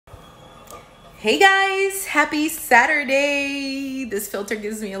Hey guys, happy Saturday. This filter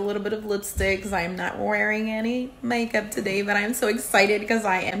gives me a little bit of lipstick because I am not wearing any makeup today, but I'm so excited because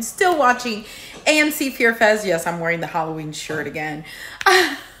I am still watching AMC Fear Fest. Yes, I'm wearing the Halloween shirt again.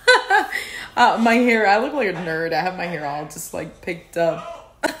 My hair, I look like a nerd. I have my hair all just like picked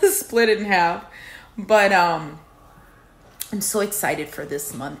up, split in half. But I'm so excited for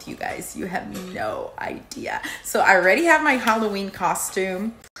this month, you guys. You have no idea. So I already have my Halloween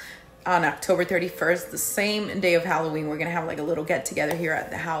costume. On October 31st, the same day of Halloween, we're gonna have like a little get together here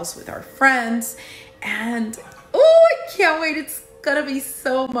at the house with our friends. And oh, I can't wait. It's gonna be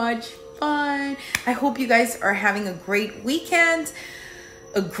so much fun. I hope you guys are having a great weekend,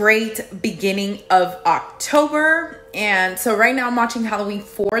 a great beginning of October. And so right now I'm watching Halloween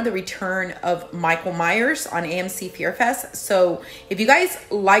 4, the return of Michael Myers on AMC Fear Fest. So if you guys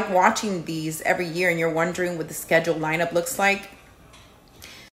like watching these every year and you're wondering what the schedule lineup looks like,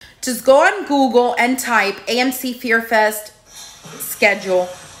 just go on Google and type AMC Fear Fest schedule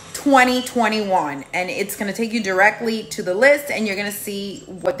 2021. And it's going to take you directly to the list and you're going to see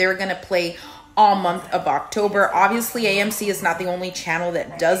what they're going to play all month of October. Obviously, AMC is not the only channel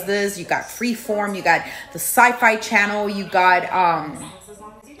that does this. You got Freeform, you got the Sci-Fi channel, you got, I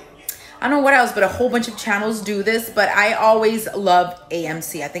don't know what else, but a whole bunch of channels do this. But I always love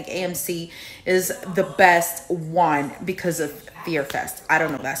AMC. I think AMC is the best one because of Fear Fest. I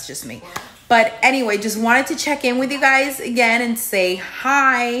don't know, that's just me. But anyway, just wanted to check in with you guys again and say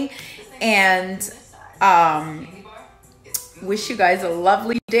hi and wish you guys a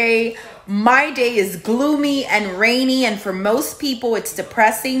lovely day. My day is gloomy and rainy, and for most people it's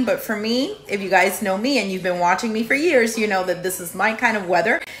depressing, but for me, if you guys know me and you've been watching me for years, you know that this is my kind of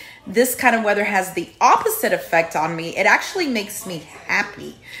weather. This kind of weather has the opposite effect on me. It actually makes me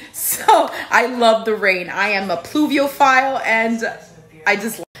happy. So I love the rain. I am a pluviophile and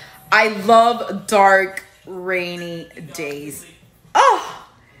I love dark, rainy days. Oh,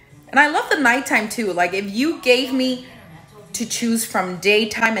 and I love the nighttime too. Like if you gave me to choose from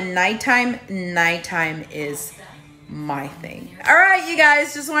daytime and nighttime, nighttime is my thing. All right, you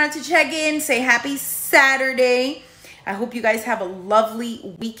guys, just wanted to check in, say happy Saturday. I hope you guys have a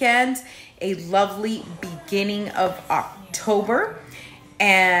lovely weekend, a lovely beginning of October.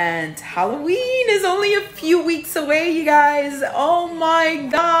 And Halloween is only a few weeks away, you guys. Oh my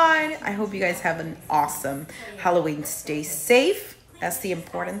God. I hope you guys have an awesome Halloween. Stay safe. That's the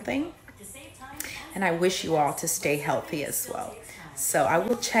important thing. And I wish you all to stay healthy as well. So I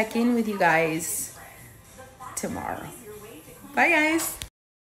will check in with you guys tomorrow. Bye, guys.